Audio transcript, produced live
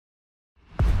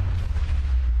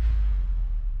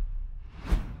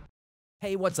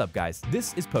Hey, what's up guys?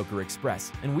 This is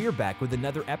PokerXpress, and we are back with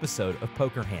another episode of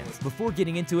Poker Hands. Before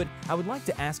getting into it, I would like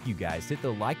to ask you guys to hit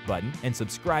the like button and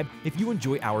subscribe if you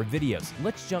enjoy our videos.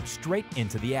 Let's jump straight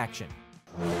into the action.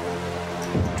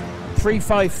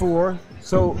 3-5-4.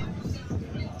 So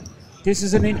this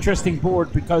is an interesting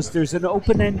board because there's an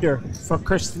open-ender for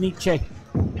Kristenice.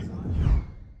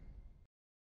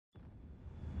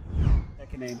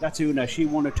 Second name, that's Una. She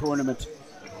won a tournament.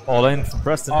 All in from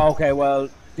Preston. Oh, okay, well,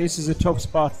 this is a tough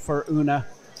spot for Una.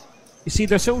 You see,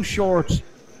 they're so short.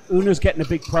 Una's getting a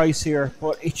big price here,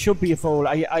 but it should be a fold.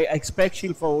 I expect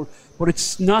she'll fold, but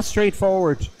it's not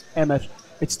straightforward, Emmett.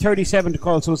 It's 37 to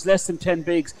call, so it's less than 10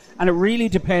 bigs, and it really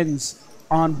depends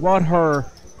on what her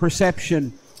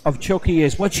perception of Chucky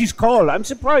is. What she's called. I'm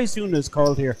surprised Una's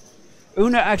called here.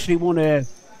 Una actually won a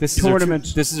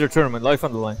tournament. This is her tournament, life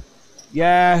on the line.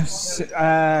 Yes.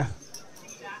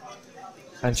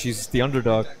 And she's the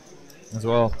underdog as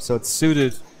well. So it's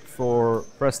suited for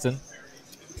Preston.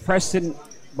 Preston,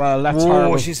 well, that's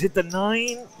horrible. She's hit the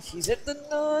 9. She's hit the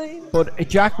 9. But a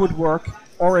jack would work,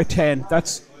 or a 10.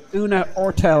 That's Una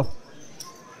Ortel.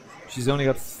 She's only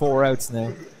got 4 outs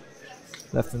now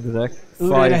left in the deck.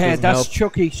 Una in the head. That's help.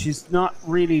 Chucky. She's not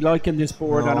really liking this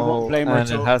board, and I won't blame her. And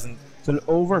it hasn't. It's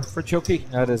over for Chucky.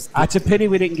 That is. It's a pity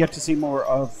we didn't get to see more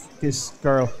of this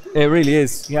girl. It really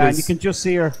is. Yeah, and you can just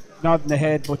see her nodding the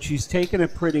head, but she's taken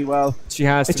it pretty well. She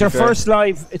has. It's her first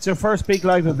live. It's her first big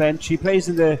live event. She plays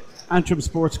in the Antrim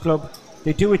Sports Club.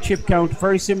 They do a chip count,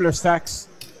 very similar stacks.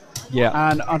 Yeah.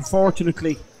 And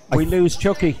unfortunately, we lose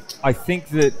Chucky. I think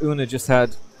that Una just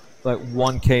had like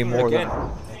 1K more again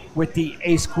with the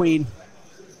Ace Queen.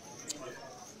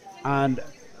 And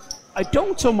I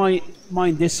don't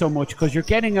mind this so much because you're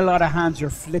getting a lot of hands you're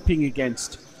flipping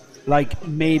against, like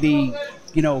maybe,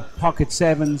 you know, pocket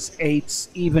 7s, 8s,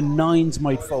 even 9s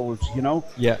might fold, you know?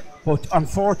 Yeah. But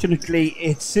unfortunately,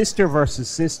 it's sister versus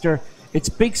sister. It's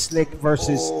Big Slick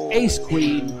versus Ace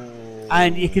Queen.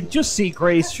 And you can just see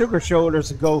Grace shrug her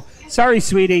shoulders and go, sorry,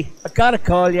 sweetie, I got to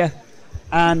call you.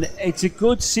 And it's a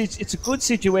good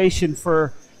situation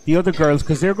for the other girls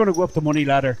because they're going to go up the money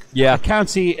ladder. Yeah. I can't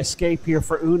see escape here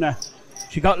for Una.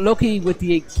 She got lucky with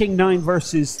the King 9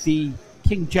 versus the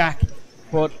King Jack,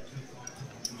 but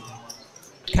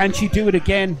can she do it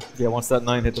again? Yeah, once that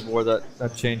 9 hit the board,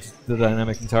 that changed the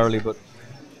dynamic entirely. But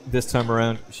this time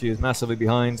around, she is massively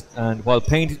behind. And while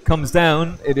paint comes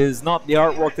down, it is not the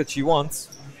artwork that she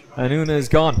wants. And Una is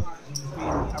gone.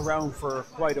 Been around for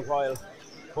quite a while.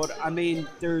 But, I mean,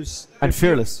 there's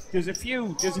fearless. There's a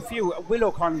few.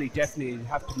 Willow Connolly, definitely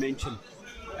have to mention.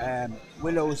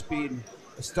 Willow's been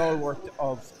a stalwart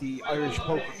of the Irish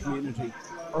poker community.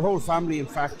 Her whole family, in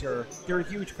fact, they're a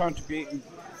huge contributing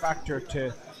factor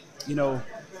to, you know,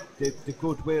 the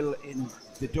goodwill in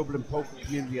the Dublin poker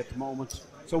community at the moment.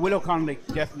 So Willow Connolly,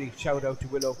 definitely shout out to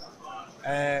Willow.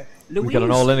 Louise, we got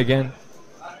an all-in again.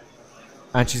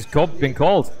 And she's been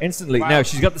called instantly. Wow. Now,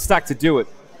 she's got the stack to do it.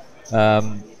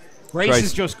 Grace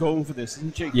is just going for this,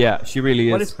 isn't she? Yeah, she really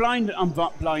is. Well, it's blind on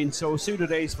blind, so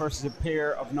suited ace versus a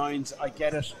pair of 9s, I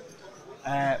get it.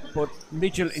 But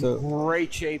Mitchell in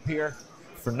great shape here.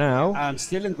 For now. And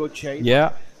still in good shape.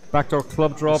 Yeah. Backdoor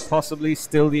club draw, possibly.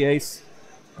 Still the ace.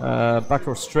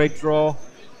 Backdoor straight draw.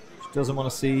 She doesn't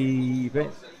want to see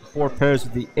 4 pairs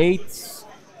with the 8s.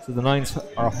 So the 9s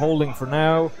are holding for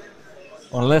now.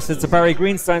 Unless it's a Barry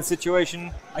Greenstein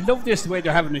situation. I love this, the way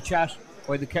they're having a chat.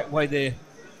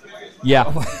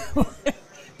 Yeah.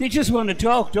 They just want to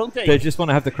talk, don't they? They just want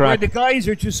to have the crack. Where the guys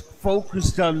are just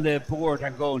focused on the board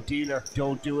and going, dealer,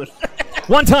 don't do it.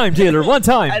 One time, dealer, one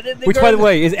time. Which, by the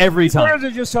way, is every time. The girls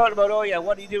are just talking about, oh yeah,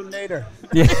 what are you doing later?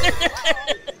 Yeah.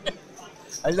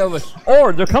 I love it.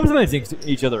 Or they're complimenting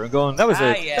each other and going, that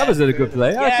was a good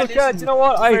play. Yeah, good. You know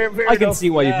what? I can see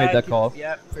why you've made that call.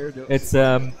 Yeah, fair enough. It's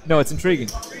it's intriguing,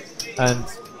 and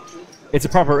it's a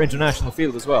proper international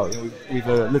field as well. You know, we've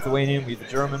a Lithuanian, we've a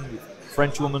German, we've a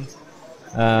French woman,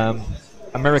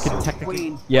 American technically.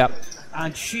 Queen. Yeah.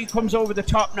 And she comes over the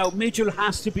top now. Mitchell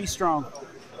has to be strong.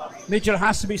 Mitchell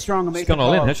has to be strong and make the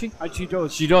call. She's gone all in, has she? And she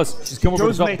does. She does. She's come over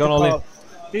the top and gone all in.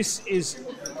 This is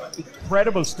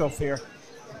incredible stuff here.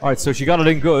 All right, so she got it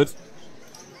in good.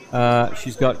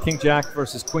 She's got King Jack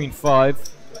versus Queen 5.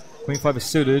 Queen 5 is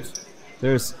suited.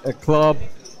 There's a club,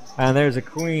 and there's a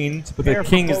queen, but the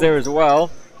king is there as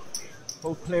well.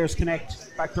 Both players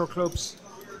connect. Backdoor clubs.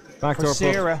 Backdoor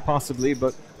clubs, possibly,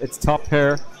 but it's top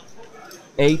pair.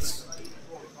 8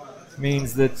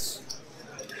 means that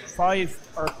 5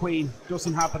 or queen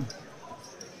doesn't happen,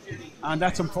 and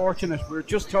that's unfortunate. We were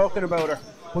just talking about her,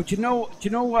 but you know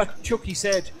what Chucky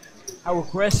said. how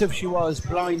aggressive she was,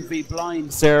 blind v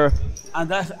blind. Sarah. And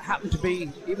that happened to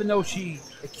be, even though she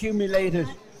accumulated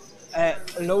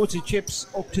loads of chips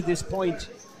up to this point,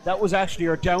 that was actually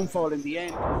her downfall in the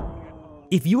end.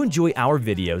 If you enjoy our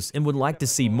videos and would like to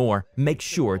see more, make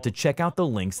sure to check out the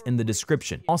links in the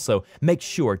description. Also, make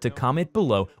sure to comment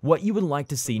below what you would like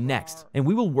to see next, and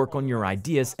we will work on your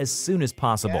ideas as soon as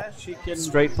possible. Yeah,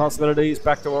 Straight possibilities,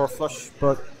 backdoor flush,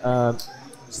 but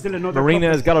still another Marina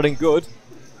couple. has got it in good.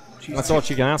 She's That's all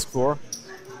she can ask for.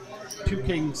 2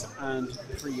 kings and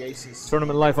 3 aces.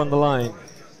 Tournament life on the line.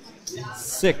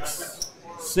 6,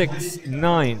 6,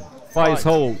 9. 5's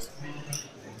hold.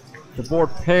 The board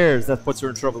pairs, that puts her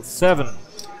in trouble. 7.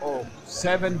 Oh,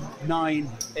 7, 9,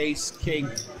 ace, king.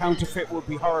 Counterfeit would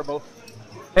be horrible.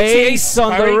 Ace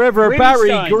on the river, Barry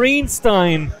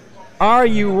Greenstein. Are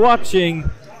you watching?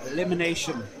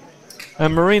 Elimination.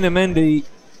 And Marina Mendy,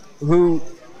 who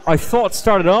I thought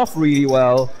started off really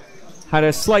well, had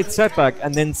a slight setback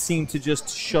and then seemed to just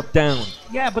shut down.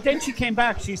 Yeah, but then she came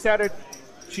back. She started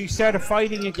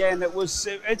fighting again.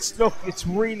 It's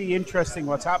really interesting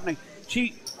what's happening.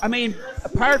 I mean,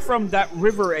 apart from that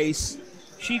river ace,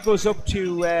 she goes up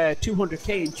to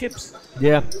 200k in chips.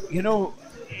 Yeah. You know,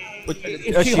 But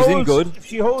if she's in good. If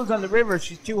she holds on the river,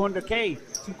 she's 200k.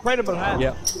 It's incredible hand.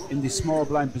 Yeah. In the small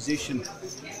blind position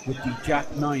with the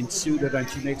Jack 9 suited, and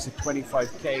she makes it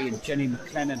 25k. And Jenny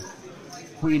McLennan,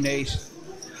 Queen 8.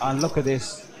 And look at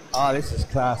this. Oh, this is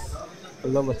class. I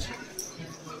love it.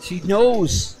 She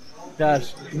knows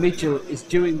that Mitchell is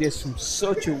doing this from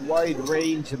such a wide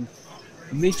range, and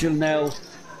Mitchell now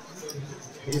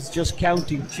is just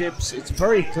counting chips. It's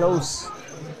very close,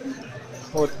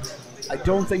 but I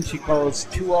don't think she calls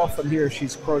too often here.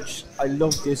 She's crushed. I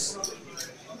love this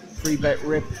 3-bet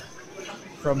rip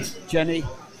from Jenny.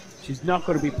 She's not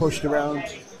going to be pushed around.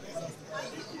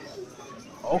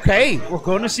 Okay, we're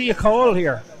going to see a call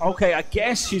here. Okay, I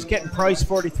guess she's getting priced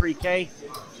 43k.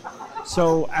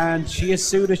 So, and she is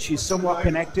suited, she's somewhat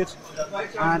connected,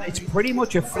 and it's pretty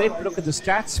much a flip. Look at the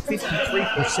stats,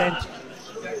 53%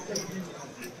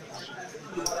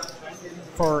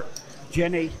 for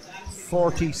Jenny,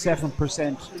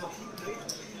 47%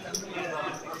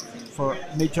 for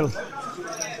Mitchell.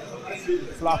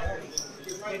 Flop.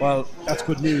 Well, that's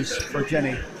good news for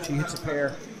Jenny. She hits a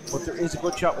pair, but there is a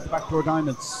good shot with backdoor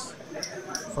diamonds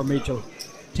for Mitchell.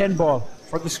 10 ball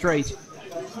for the straight.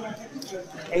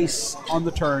 Ace on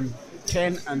the turn,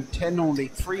 10 and 10 only,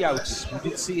 3 outs. We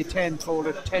did see a 10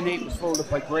 folded, 10-8 was folded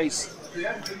by Grace.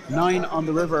 9 on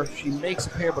the river, she makes a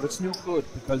pair, but it's no good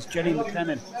because Jenny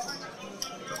McLennan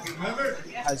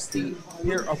has the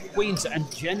pair of queens,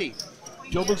 and Jenny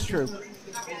doubles through.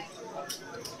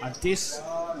 And this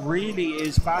really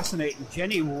is fascinating.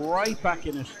 Jenny right back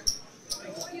in it.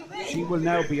 She will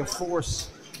now be a force.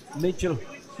 Mitchell.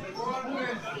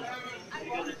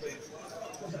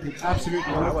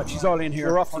 Absolutely, you know what? She's all in here.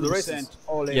 You're off to the races.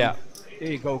 All in. Yeah.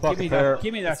 There you go. Pocket Give me pair. that.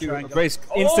 Give me that triangle. Grace,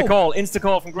 insta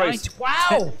call from Grace. Nice.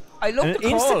 Wow! I love And the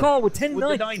an call. insta call with 10-9.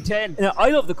 With the 9-10. Now, I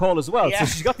love the call as well. Yeah. So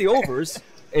she's got the overs.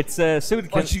 It's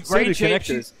suited, Well, she's great shape.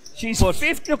 connectors. She's but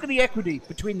fifth. Look at the equity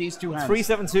between these two hands.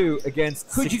 372 against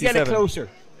Could 67. you get it closer?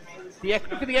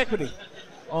 Look at the equity.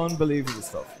 Unbelievable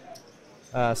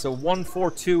stuff. So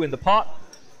 142 in the pot.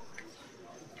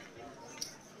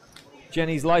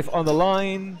 Jenny's life on the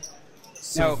line.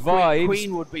 Now, Survives.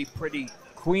 Queen would be pretty.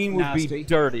 Queen would nasty. be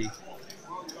dirty.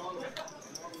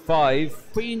 5.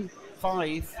 Queen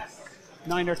 5,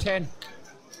 9 or 10.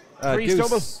 Deuce. Three's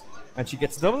double. And she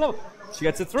gets a double up. She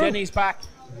gets it through. Jenny's back.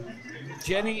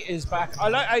 Jenny is back.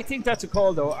 I think that's a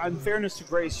call, though. In fairness to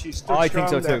Grace, she stood I strong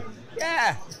think so, there. too.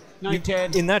 Yeah.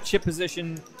 9-10. In that chip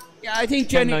position, Yeah, I think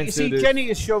Jenny. 10-9 You see, suited. Jenny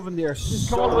is shoving there.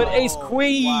 call with ace Wow.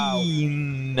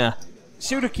 queen.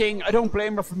 Suited king. I don't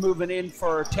blame her for moving in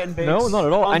for 10 bigs. No, not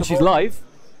at all. on And the she's board. live.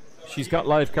 She's got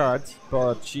live cards,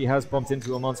 but she has bumped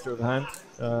into a monster of a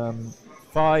hand.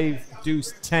 5,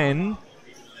 deuce, 10.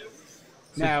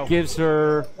 So Now, it gives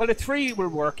her. well, a 3 will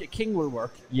work. A king will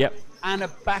work. Yep. And a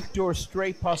backdoor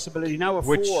straight possibility. Now a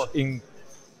Which 4. includes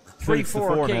 3, the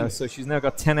 4 4 king. now. So she's now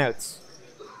got 10 outs.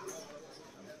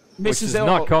 Misses does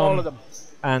not all come. of them.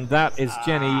 And that is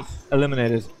Jenny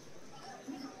eliminated.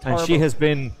 And she Horrible. has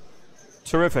been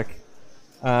terrific.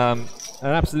 An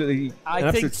absolute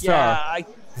think, star.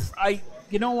 yeah,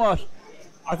 you know what?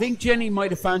 I think Jenny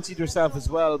might have fancied herself as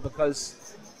well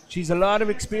because she's a lot of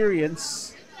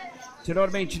experience. Do you know what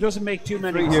I mean? She doesn't make too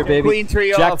many. Three here, baby. Queen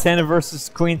 3 Jack off. 10 versus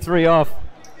Queen 3 off.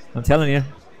 I'm telling you.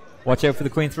 Watch out for the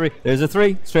Queen 3. There's a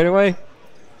 3 straight away.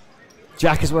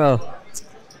 Jack as well.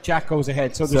 Jack goes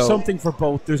ahead. So there's So- something for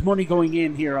both. There's money going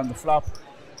in here on the flop.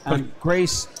 And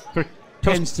Grace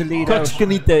tends to lead out.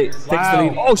 Kochkanite takes the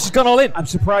lead. Oh, she's gone all in. I'm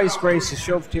surprised Grace has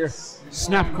shoved here.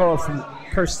 Snap call from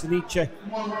Kirstenice.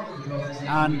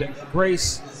 And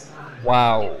Grace.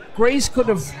 Wow. Grace could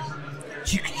have.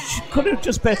 She could have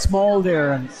just bet small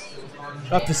there and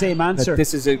got the same answer.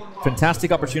 This is a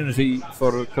fantastic opportunity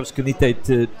for Kochkanite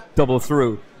to double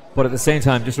through. But at the same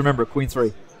time, just remember, Queen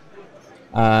 3.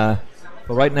 But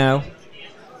right now,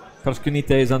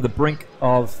 Kochkanite is on the brink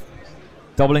of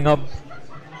doubling up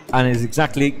and is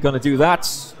exactly going to do that.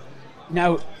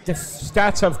 Now, the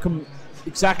stats have come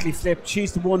exactly flipped.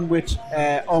 She's the one with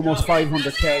almost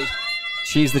 500k.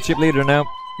 She's the chip leader now.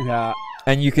 Yeah.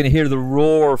 And you can hear the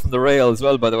roar from the rail as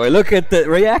well, by the way. Look at the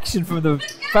reaction from the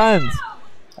fans.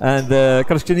 And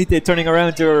Kochkanite turning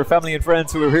around to her family and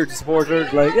friends who are here to support her.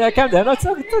 Like, yeah, calm down. It's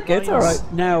okay. It's all right.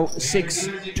 Now,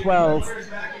 6-12.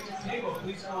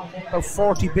 About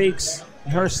 40 bigs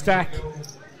in her stack.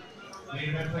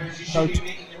 About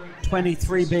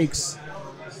 23 bigs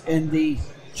in the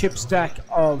chip stack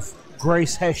of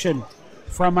Grace Hessian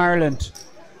from Ireland.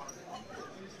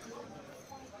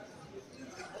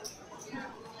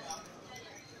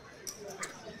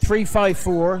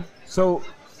 $3-5-4. So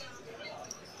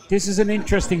this is an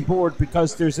interesting board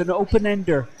because there's an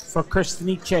open-ender for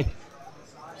Kirstenice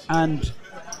and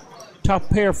top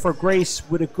pair for Grace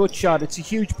with a good shot. It's a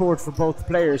huge board for both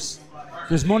players.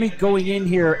 There's money going in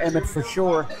here, Emmett, for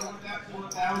sure.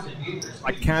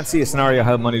 I can't see a scenario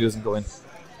how money doesn't go in.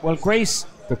 Well, Grace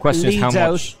the question leads is how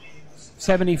out much.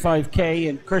 75k,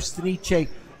 and Kirstenice,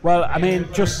 well, I mean,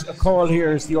 just a call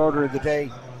here is the order of the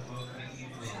day.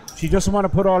 She doesn't want to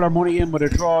put all her money in with a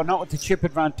draw, not with the chip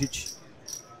advantage.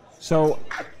 So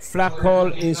a flat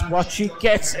call is what she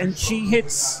gets, and she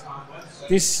hits.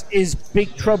 This is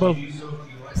big trouble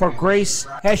for Grace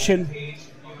Hessian.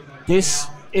 This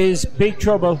is big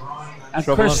trouble. And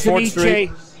Kirstenice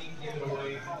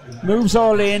moves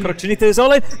all in. Kochkanite is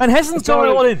all in, and Hessian's going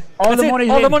all in. All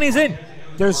the money's in.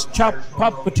 There's chop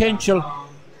pop potential.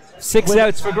 6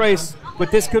 outs for Grace,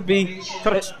 but this could be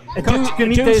A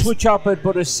deuce would chop it,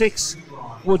 but a 6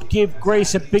 would give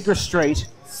Grace a bigger straight.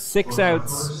 6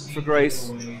 outs for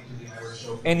Grace.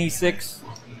 Any 6.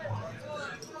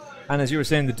 And as you were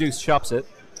saying, the deuce chops it.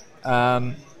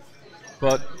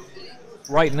 But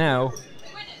right now,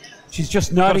 she's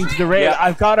just nodding to the rail. Yeah.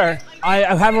 I've got her. I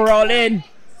have her all in.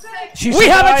 We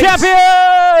have a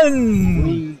champion!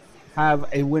 We have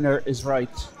a winner is right.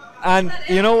 And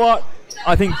you know what?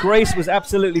 I think Grace was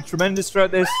absolutely tremendous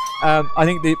throughout this. I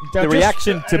think the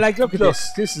reaction to look at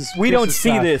this. We don't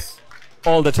see this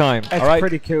all the time. That's all right?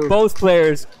 pretty cool. Both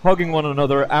players hugging one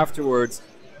another afterwards.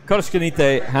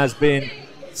 Kochkanite has been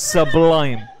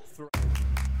sublime